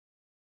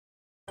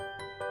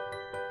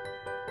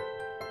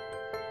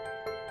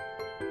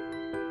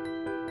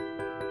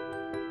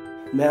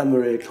Mt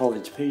Maria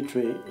College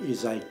Petrie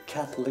is a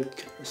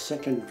Catholic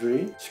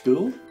secondary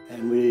school,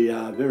 and we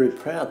are very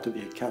proud to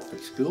be a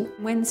Catholic school.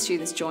 When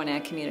students join our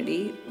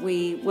community,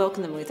 we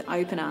welcome them with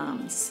open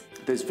arms.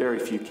 There's very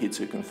few kids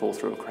who can fall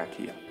through a crack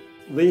here.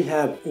 We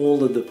have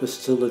all of the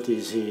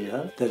facilities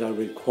here that are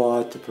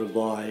required to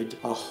provide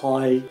a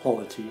high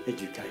quality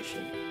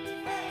education.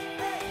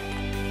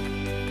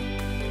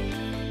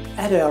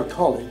 At our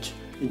college,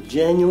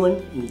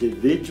 genuine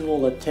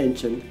individual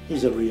attention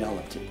is a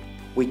reality.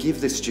 We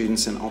give the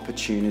students an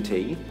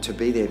opportunity to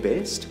be their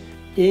best.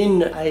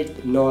 In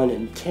 8, 9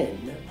 and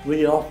 10,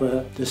 we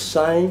offer the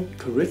same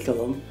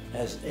curriculum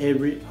as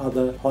every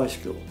other high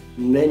school.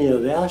 Many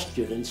of our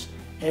students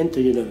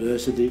enter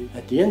university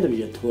at the end of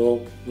year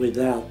 12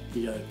 without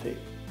the OP.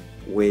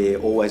 We're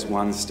always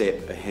one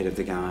step ahead of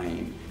the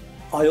game.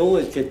 I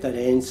always get that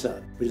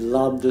answer. We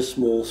love the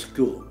small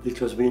school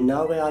because we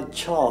know our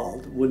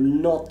child would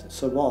not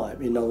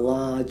survive in a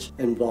large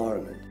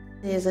environment.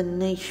 There's a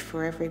niche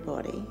for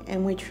everybody,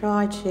 and we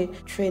try to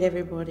treat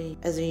everybody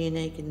as a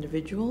unique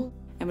individual.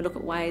 And we look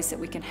at ways that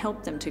we can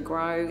help them to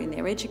grow in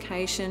their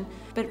education,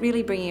 but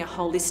really bringing a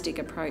holistic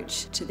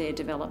approach to their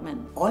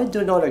development. I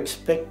do not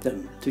expect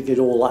them to get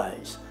all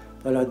A's,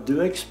 but I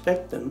do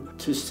expect them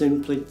to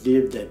simply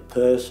give their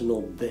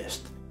personal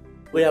best.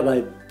 We have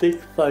a big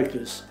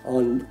focus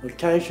on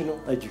vocational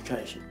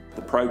education.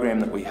 The program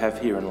that we have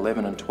here in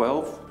 11 and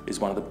 12 is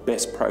one of the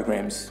best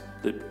programs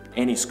that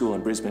any school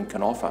in Brisbane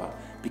can offer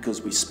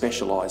because we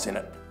specialise in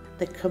it.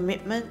 The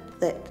commitment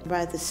that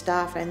both the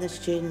staff and the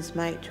students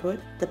make to it,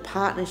 the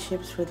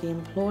partnerships with the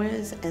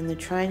employers and the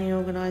training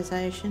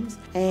organisations,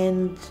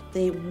 and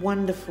the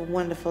wonderful,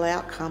 wonderful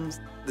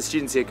outcomes. The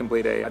students here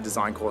complete a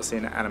design course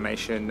in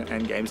animation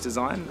and games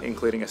design,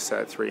 including a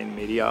Cert 3 in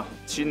media.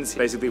 Students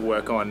basically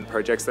work on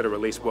projects that are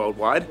released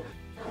worldwide.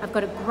 I've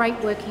got a great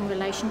working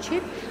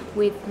relationship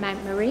with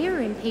Mt Maria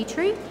in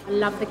Petrie. I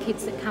love the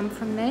kids that come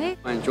from there.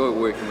 I enjoy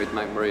working with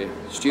Mt Maria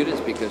students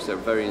because they're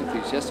very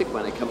enthusiastic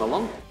when they come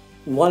along.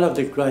 One of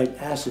the great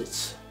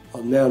assets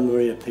of Mt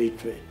Maria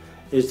Petrie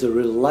is the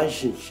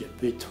relationship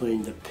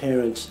between the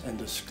parents and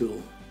the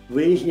school.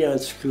 We here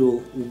at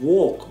school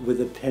walk with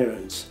the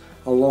parents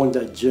along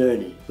that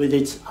journey with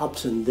its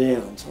ups and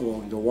downs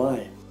along the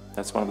way.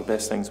 That's one of the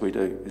best things we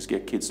do, is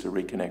get kids to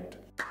reconnect.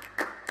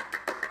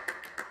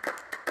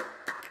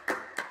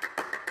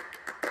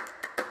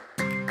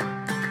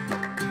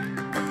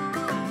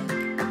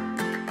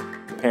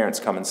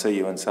 Parents come and see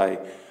you and say,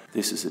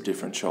 this is a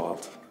different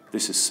child.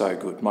 This is so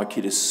good. My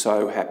kid is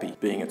so happy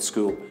being at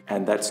school.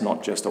 And that's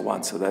not just a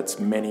one, so that's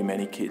many,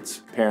 many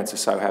kids. Parents are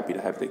so happy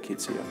to have their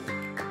kids here.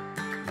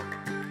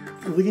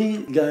 We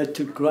go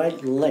to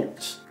great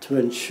lengths to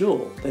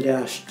ensure that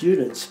our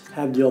students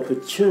have the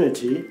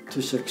opportunity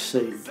to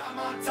succeed.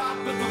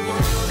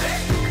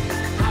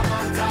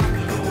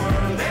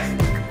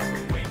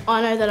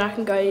 I know that I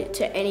can go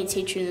to any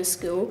teacher in the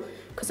school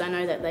because I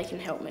know that they can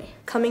help me.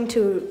 Coming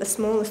to a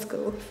smaller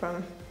school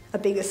from a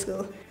bigger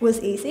school was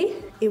easy.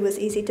 It was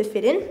easy to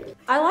fit in.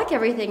 I like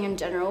everything in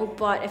general,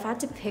 but if I had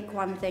to pick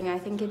one thing, I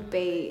think it'd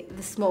be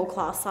the small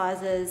class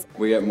sizes.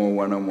 We get more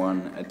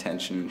one-on-one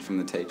attention from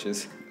the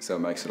teachers, so it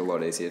makes it a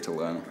lot easier to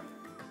learn.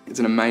 It's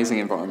an amazing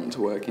environment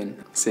to work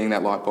in. Seeing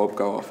that light bulb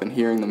go off and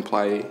hearing them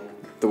play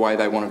the way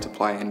they wanted to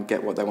play and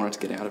get what they wanted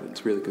to get out of it,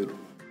 it's really good.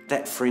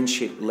 That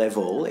friendship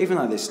level, even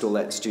though there's still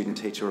that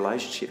student-teacher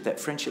relationship, that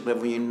friendship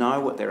level, you know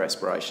what their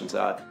aspirations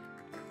are.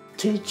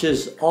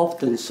 Teachers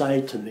often say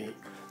to me,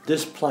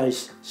 this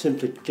place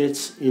simply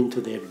gets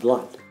into their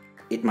blood.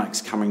 It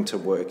makes coming to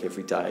work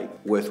every day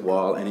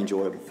worthwhile and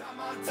enjoyable.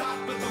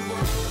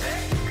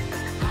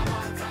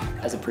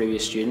 As a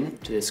previous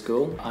student to this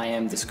school, I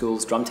am the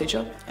school's drum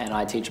teacher and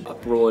I teach a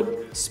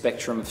broad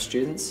spectrum of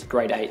students,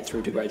 grade 8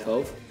 through to grade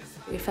 12.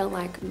 It felt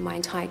like my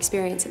entire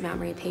experience at Mt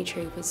Maria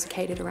Petrie was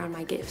catered around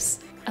my gifts.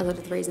 A lot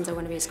of the reasons I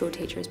want to be a school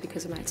teacher is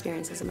because of my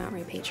experiences at Mt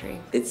Maria Petrie.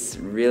 It's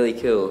really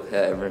cool how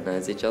everyone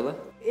knows each other.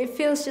 It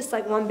feels just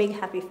like one big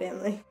happy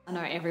family. I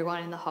know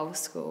everyone in the whole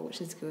school,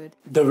 which is good.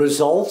 The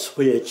results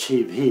we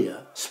achieve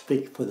here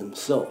speak for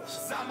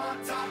themselves.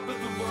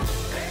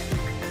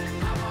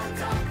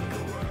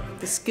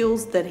 The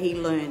skills that he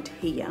learned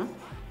here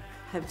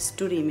have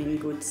stood him in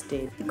good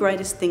stead. The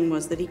greatest thing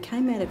was that he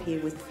came out of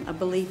here with a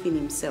belief in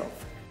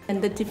himself. And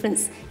the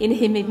difference in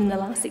him even in the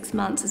last 6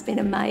 months has been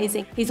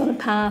amazing. He's on a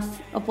path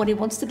of what he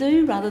wants to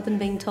do rather than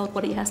being told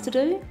what he has to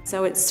do.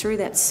 So it's through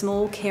that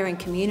small caring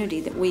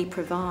community that we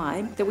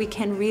provide that we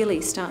can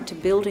really start to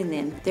build in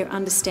them their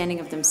understanding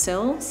of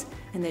themselves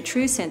and their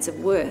true sense of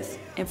worth,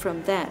 and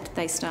from that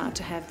they start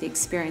to have the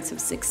experience of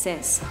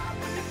success.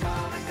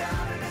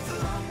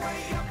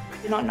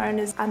 You're not known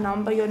as a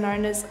number, you're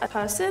known as a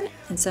person.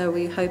 And so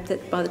we hope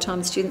that by the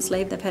time students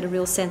leave, they've had a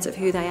real sense of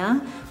who they are,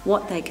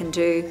 what they can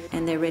do,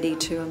 and they're ready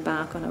to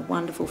embark on a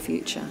wonderful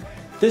future.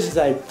 This is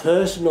a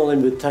personal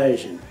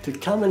invitation to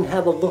come and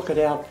have a look at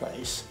our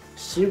place,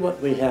 see what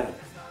we have.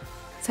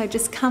 So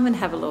just come and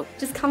have a look.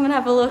 Just come and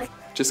have a look.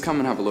 Just come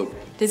and have a look.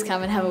 Just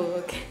come and have a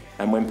look.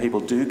 And when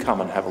people do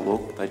come and have a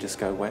look, they just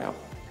go, wow,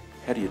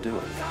 how do you do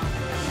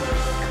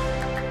it?